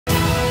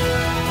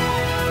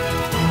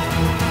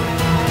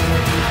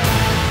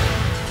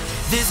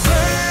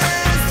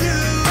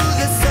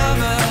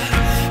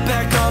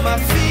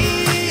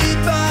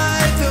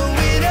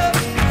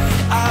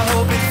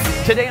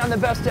Today on the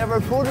Best Ever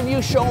Food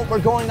Review Show, we're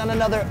going on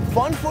another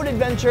fun food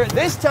adventure.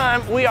 This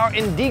time, we are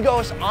in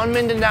Digos on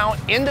Mindanao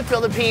in the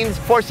Philippines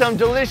for some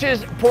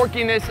delicious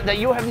porkiness that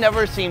you have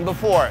never seen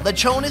before.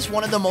 Lechon is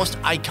one of the most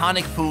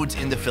iconic foods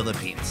in the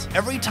Philippines.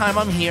 Every time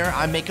I'm here,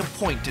 I make a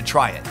point to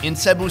try it. In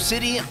Cebu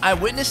City, I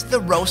witnessed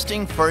the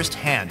roasting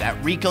firsthand at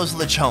Rico's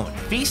Lechon,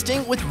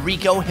 feasting with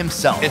Rico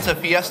himself. It's a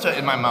fiesta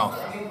in my mouth.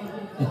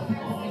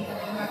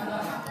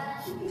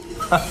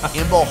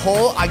 In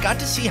Bohol, I got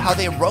to see how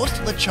they roast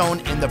lechon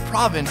in the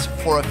province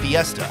for a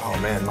fiesta. Oh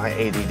man, my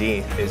ADD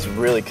is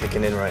really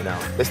kicking in right now.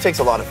 This takes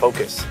a lot of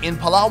focus. In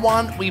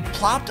Palawan, we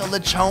plopped a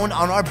lechon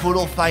on our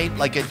boodle fight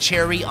like a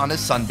cherry on a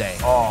sundae.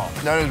 Oh,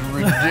 that is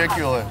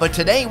ridiculous. But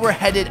today we're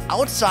headed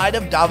outside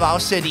of Davao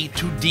City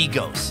to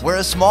Digos, where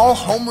a small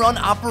home run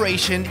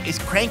operation is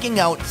cranking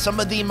out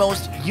some of the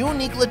most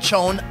unique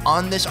lechon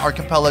on this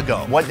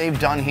archipelago. What they've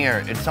done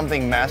here, it's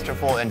something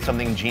masterful and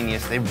something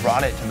genius. They've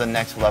brought it to the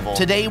next level.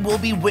 Today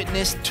we'll be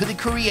witness to the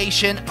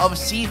creation of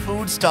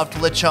seafood stuffed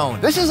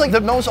lechon. This is like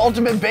the most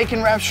ultimate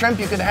bacon wrapped shrimp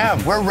you could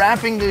have. We're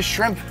wrapping this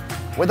shrimp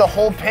with a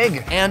whole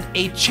pig. And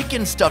a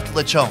chicken stuffed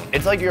lechon.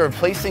 It's like you're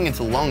replacing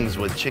its lungs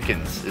with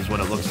chickens, is what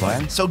it looks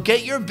like. So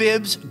get your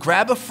bibs,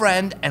 grab a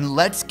friend, and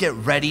let's get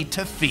ready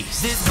to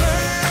feast. This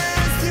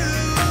burns through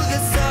the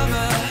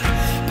summer,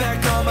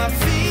 back on my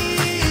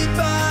feet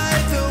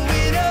by the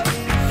window.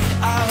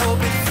 I hope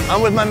it's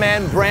I'm with my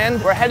man,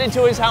 Brand. We're headed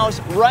to his house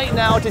right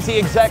now to see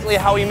exactly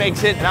how he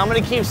makes it, and I'm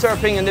gonna keep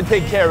surfing in the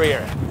pig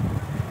carrier.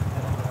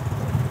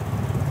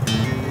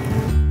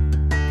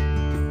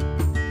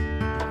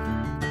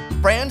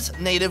 Brand's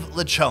native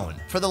lechon.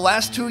 For the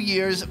last 2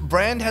 years,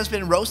 Brand has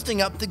been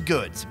roasting up the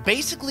goods,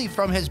 basically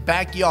from his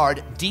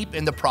backyard deep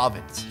in the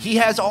province. He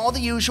has all the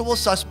usual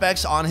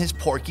suspects on his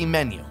porky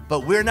menu,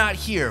 but we're not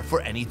here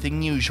for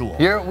anything usual.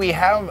 Here we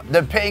have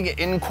the pig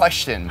in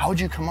question.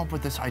 How'd you come up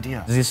with this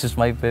idea? This is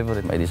my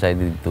favorite. I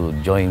decided to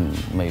join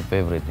my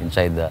favorite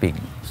inside the pig.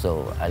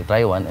 So I'll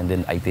try one and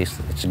then I taste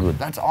it. It's good.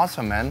 That's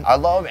awesome, man. I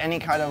love any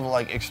kind of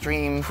like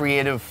extreme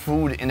creative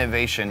food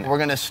innovation. We're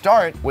gonna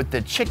start with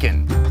the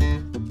chicken.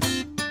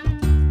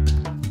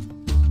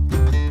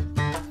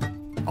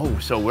 Oh,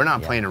 so we're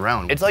not playing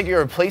around. It's like you're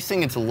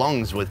replacing its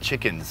lungs with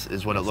chickens,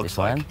 is what it looks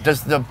like.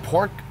 Does the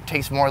pork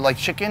taste more like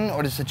chicken,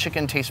 or does the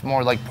chicken taste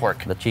more like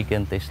pork? The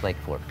chicken tastes like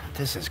pork.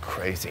 This is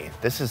crazy.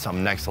 This is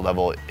some next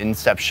level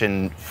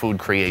inception food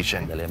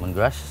creation. The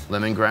lemongrass,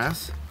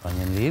 Lemongrass?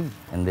 onion leaf,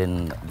 and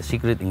then the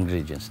secret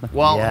ingredients. No?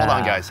 Well, hold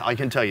on, guys. I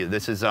can tell you,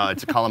 this is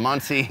it's a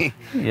calamansi,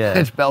 Yeah.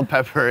 it's bell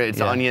pepper,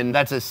 it's onion.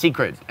 That's a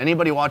secret.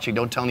 Anybody watching,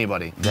 don't tell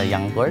anybody. The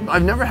young corn.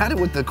 I've never had it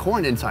with the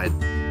corn inside.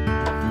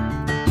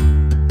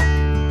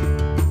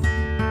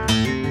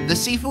 The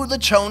seafood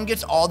lechon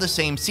gets all the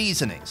same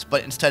seasonings,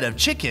 but instead of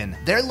chicken,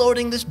 they're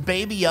loading this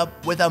baby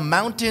up with a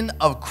mountain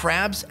of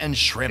crabs and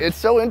shrimp. It's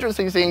so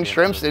interesting seeing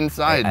shrimps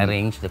inside. I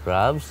arrange the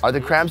crabs. Are the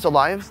crabs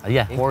alive?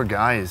 Yeah. Poor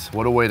guys,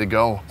 what a way to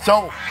go.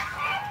 So,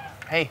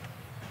 hey,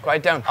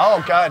 quiet down.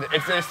 Oh God,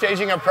 they're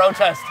staging a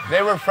protest.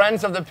 They were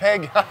friends of the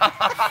pig.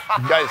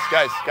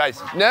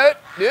 guys.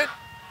 Net.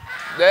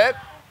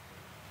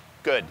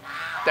 Good,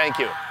 thank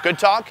you. Good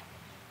talk.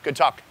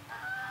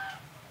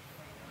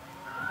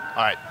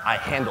 All right, I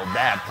handled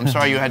that. I'm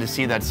sorry you had to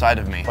see that side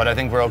of me, but I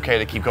think we're okay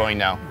to keep going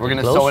now. We're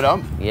gonna sew it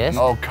up? Yes.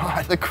 Oh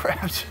God, the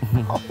crabs.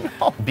 Oh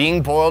no.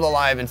 Being boiled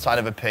alive inside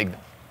of a pig,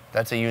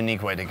 that's a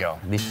unique way to go.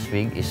 This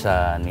pig is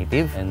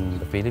native in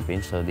the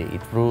Philippines, so they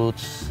eat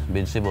fruits,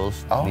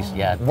 vegetables. Oh. This,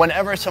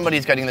 Whenever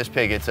somebody's getting this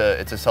pig, it's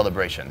a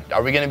celebration.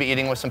 Are we gonna be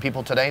eating with some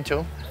people today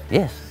too?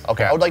 Yes.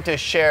 Okay, I would like to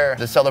share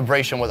the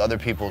celebration with other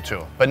people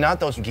too, but not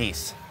those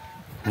geese.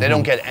 They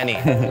don't get any.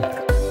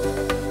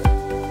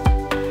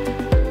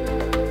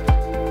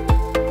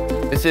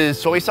 This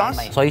is soy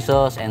sauce? Soy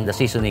sauce and the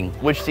seasoning.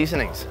 Which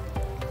seasonings?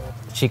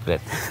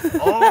 Secret.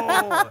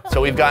 Oh!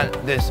 So we've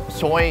got this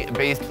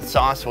soy-based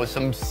sauce with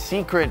some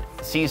secret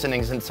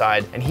seasonings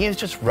inside, and he is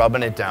just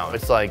rubbing it down.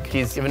 It's like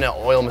he's giving an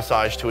oil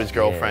massage to his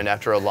girlfriend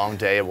after a long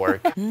day at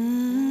work.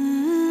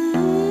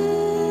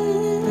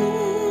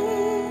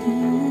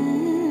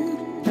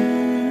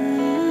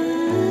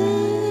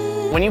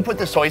 When you put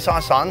the soy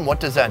sauce on, what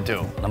does that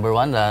do? Number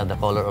one, the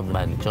color of the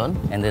lechon,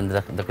 and then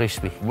the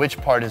crispy. Which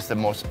part is the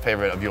most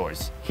favorite of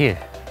yours? Here.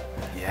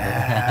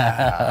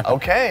 Yeah.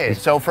 Okay,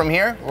 so from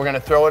here, we're gonna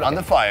throw it on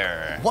the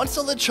fire. Once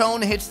the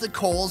lechon hits the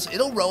coals,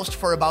 it'll roast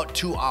for about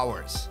 2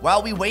 hours.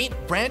 While we wait,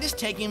 Brand is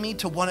taking me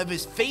to one of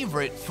his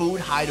favorite food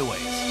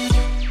hideaways.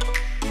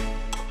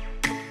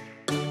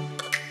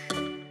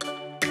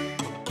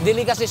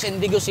 Delicacies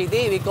in Digos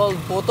City, we call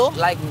puto,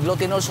 like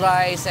glutinous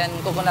rice and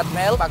coconut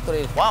milk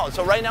factory. Wow,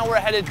 so right now we're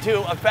headed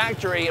to a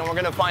factory and we're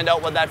gonna find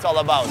out what that's all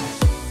about.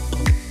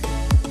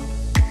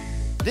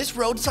 This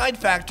roadside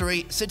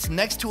factory sits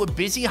next to a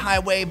busy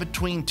highway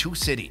between 2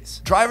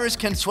 cities. Drivers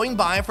can swing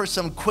by for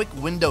some quick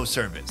window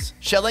service,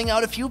 shelling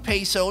out a few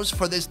pesos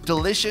for this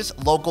delicious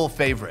local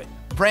favorite.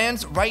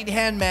 Brand's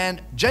right-hand man,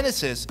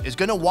 Genesis, is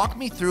gonna walk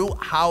me through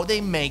how they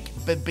make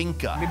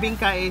bibingka.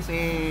 Bibingka is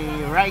a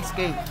rice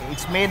cake.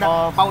 It's made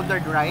of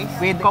powdered rice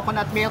with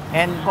coconut milk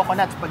and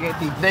coconut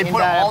spaghetti. They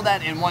put all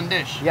that in one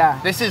dish. Yeah.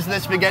 This is the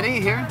spaghetti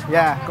here?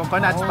 Yeah,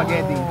 coconut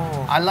spaghetti.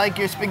 I like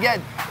your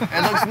spaghetti.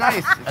 It looks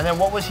nice. And then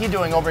what was he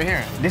doing over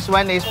here? This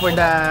one is for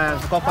the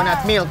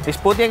coconut milk. It's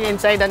putting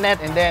inside the net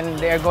and then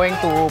they're going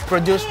to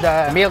produce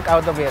the milk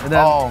out of it.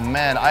 Oh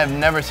man, I have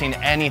never seen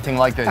anything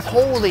like this.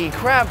 Holy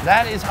crap,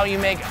 that is how you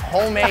make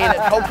homemade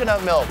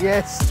coconut milk.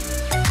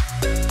 Yes.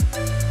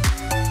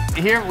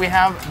 Here we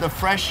have the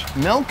fresh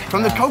milk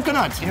from the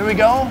coconuts. Here we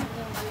go.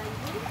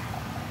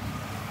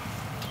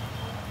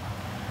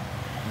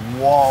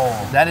 Whoa,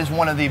 that is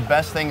one of the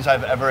best things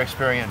I've ever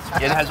experienced.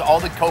 It has all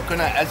the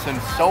coconut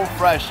essence, so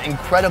fresh,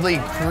 incredibly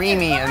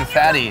creamy and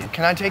fatty.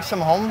 Can I take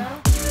some home?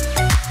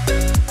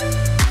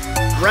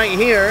 Right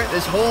here,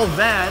 this whole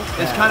vat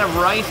is kind of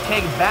rice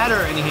cake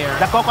batter in here.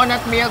 The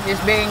coconut milk is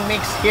being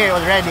mixed here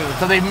already.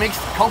 So they've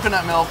mixed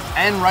coconut milk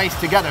and rice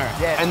together.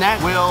 Yes. And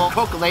that will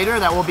cook later,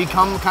 that will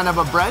become kind of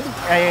a bread?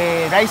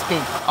 A rice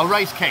cake. A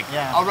rice cake.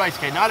 Yeah. A rice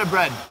cake, not a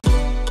bread.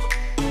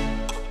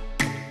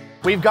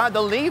 We've got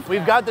the leaf,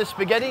 we've got the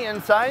spaghetti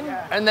inside,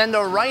 and then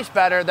the rice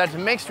batter that's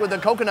mixed with the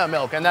coconut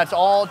milk, and that's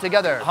all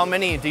together. How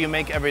many do you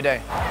make every day?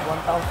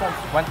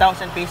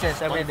 1,000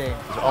 pieces every day.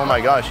 Oh my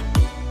gosh.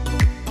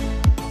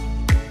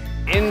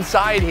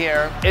 Inside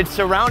here, it's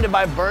surrounded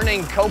by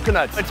burning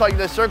coconuts. It's like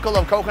the circle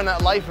of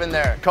coconut life in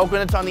there.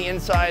 Coconuts on the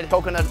inside,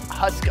 coconut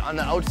husk on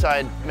the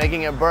outside,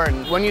 making it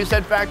burn. When you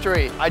said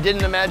factory, I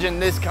didn't imagine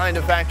this kind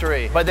of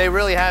factory, but they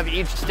really have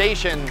each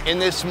station in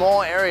this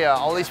small area.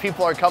 All these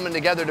people are coming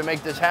together to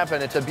make this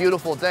happen. It's a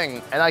beautiful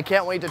thing, and I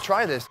can't wait to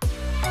try this.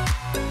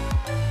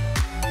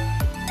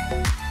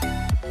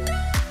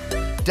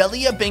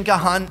 Delia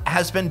Binkahan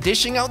has been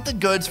dishing out the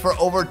goods for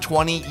over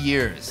 20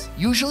 years,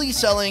 usually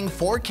selling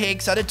 4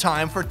 cakes at a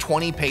time for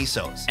 20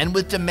 pesos. And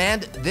with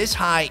demand this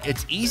high,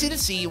 it's easy to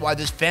see why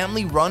this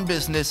family-run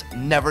business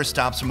never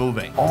stops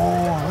moving.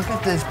 Oh, look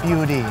at this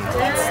beauty.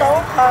 It's so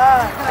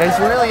hot. It's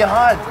really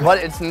hot, but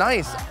it's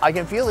nice. I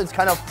can feel it's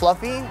kind of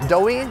fluffy,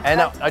 doughy,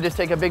 and I just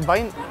take a big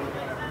bite.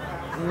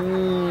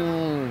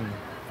 Mmm.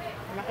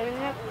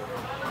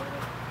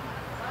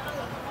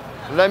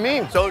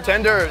 So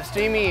tender,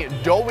 steamy,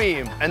 doughy,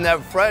 and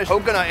that fresh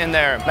coconut in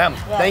there. Ma'am,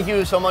 thank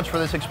you so much for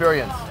this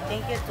experience.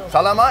 Thank you too.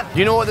 Salamat. Do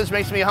you know what this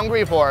makes me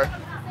hungry for?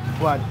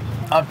 What?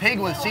 A pig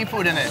with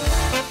seafood in it.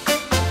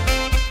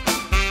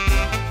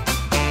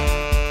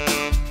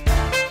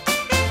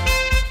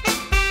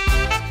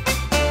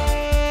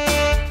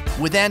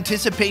 With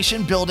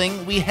anticipation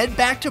building, we head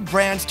back to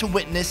Brand's to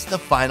witness the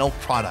final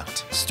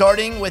product,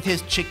 starting with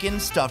his chicken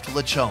stuffed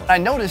lechon. I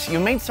noticed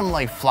you made some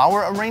like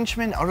flower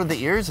arrangement out of the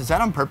ears. Is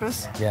that on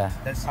purpose? Yeah.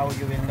 That's how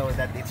you will know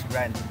that it's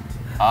Brand.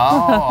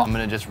 Oh, I'm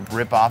gonna just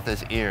rip off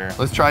this ear.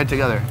 Let's try it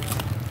together.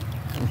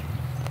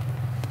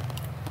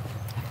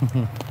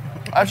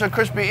 That's a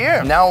crispy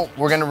ear. Now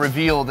we're gonna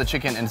reveal the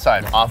chicken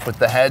inside. Off with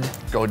the head,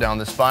 go down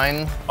the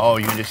spine. Oh,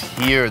 you can just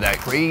hear that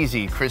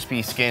crazy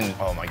crispy skin.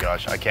 Oh my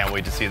gosh, I can't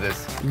wait to see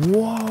this.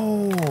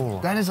 Whoa,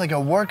 that is like a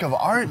work of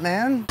art,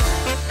 man.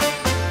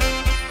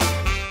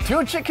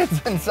 2 chickens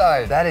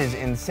inside. That is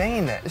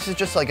insane. This is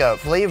just like a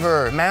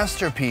flavor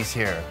masterpiece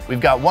here.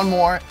 We've got one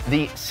more,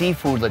 the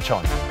seafood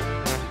lechon.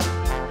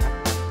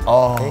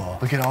 Oh,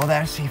 look at all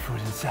that seafood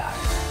inside.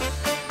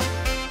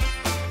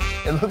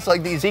 It looks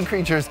like these sea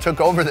creatures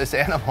took over this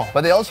animal,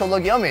 but they also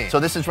look yummy.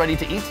 So this is ready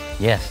to eat?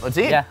 Yes. Let's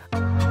eat. Yeah.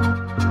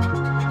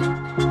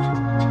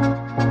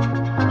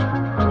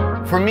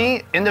 For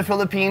me, in the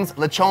Philippines,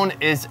 lechon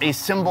is a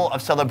symbol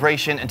of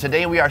celebration, and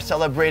today we are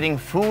celebrating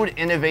food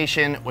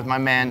innovation with my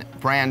man,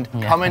 Brand,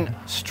 coming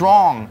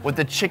strong with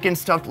the chicken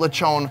stuffed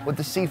lechon, with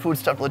the seafood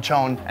stuffed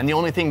lechon, and the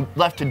only thing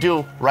left to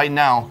do right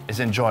now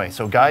is enjoy.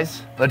 So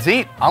guys, let's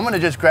eat. I'm gonna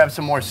just grab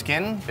some more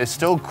skin. It's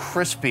still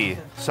crispy,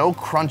 so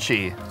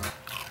crunchy.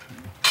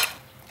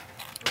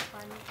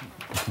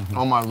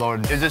 Oh my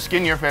Lord. Is the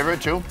skin your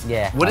favorite too?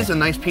 Yeah. What is a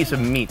nice piece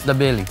of meat? The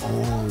belly.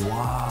 Oh,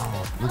 wow.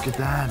 Look at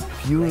that.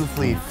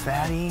 Beautifully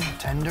fatty,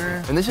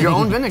 tender. And this is your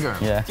own vinegar.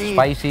 Yeah. See?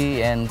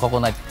 Spicy and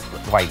coconut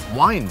white.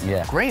 Wine.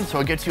 Yeah. Great, so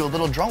it gets you a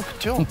little drunk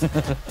too.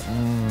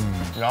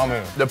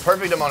 Yummy. The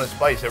perfect amount of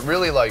spice. It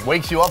really like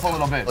wakes you up a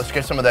little bit. Let's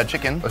get some of that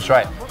chicken. Let's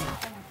try it.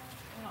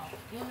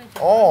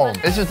 Oh,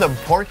 this is the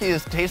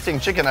porkiest tasting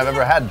chicken I've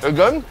ever had. Is it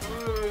good?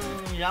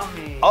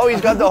 Yummy. Oh,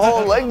 he's got the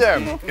whole leg there.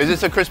 Is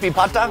this a crispy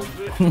pata?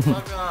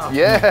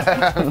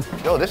 Yeah.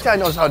 Yo, this guy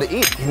knows how to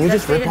eat. Can you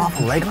just rip off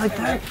a leg like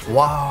that?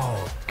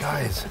 Wow.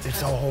 Guys,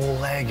 it's a whole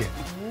leg.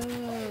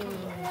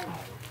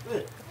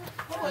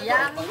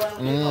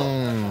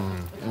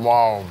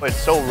 Wow. It's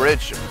so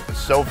rich, it's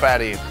so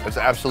fatty. It's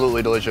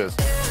absolutely delicious.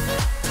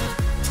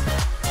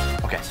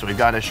 Okay, so we've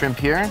got a shrimp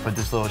here. Put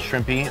this little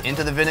shrimpy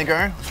into the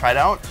vinegar. Let's try it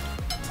out.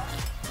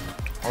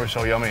 Oh, it's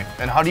so yummy.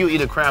 And how do you eat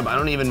a crab? I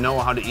don't even know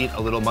how to eat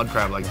a little mud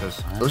crab like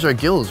this. Those are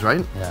gills,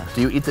 right? Yeah. Do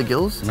you eat the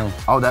gills? No.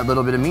 Oh, that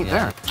little bit of meat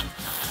there.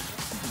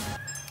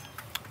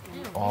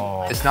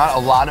 Oh. It's not a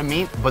lot of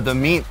meat, but the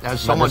meat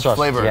has so much sauce,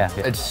 flavor. yeah.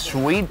 It's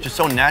sweet, just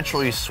so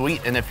naturally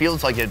sweet, and it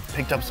feels like it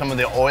picked up some of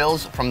the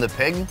oils from the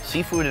pig.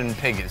 Seafood and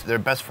pig, they're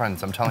best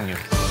friends, I'm telling you.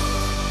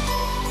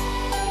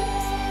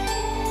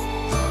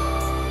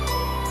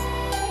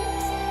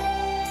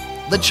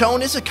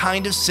 Lechon is a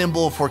kind of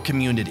symbol for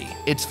community.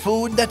 It's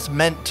food that's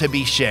meant to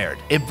be shared.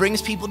 It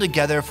brings people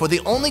together for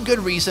the only good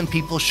reason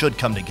people should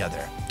come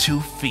together, to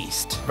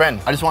feast. Bren,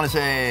 I just want to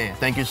say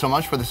thank you so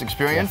much for this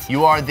experience.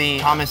 You are the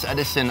Thomas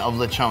Edison of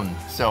Lechon,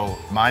 so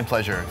my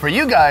pleasure. For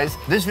you guys,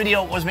 this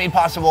video was made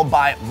possible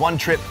by One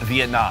Trip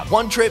Vietnam.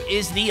 One Trip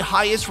is the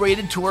highest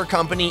rated tour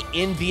company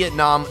in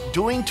Vietnam,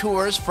 doing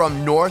tours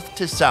from north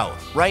to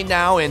south. Right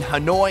now in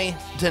Hanoi,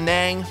 Da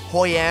Nang,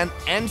 Hoi An,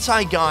 and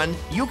Saigon,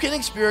 you can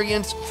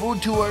experience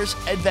food tours,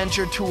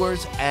 adventure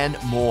tours,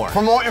 and more.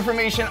 For more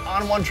information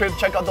on One Trip,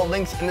 check out the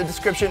links in the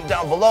description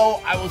down below.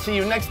 I will see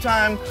you next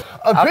time.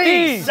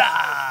 Peace!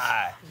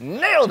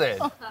 Nailed it!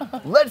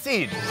 Let's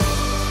eat.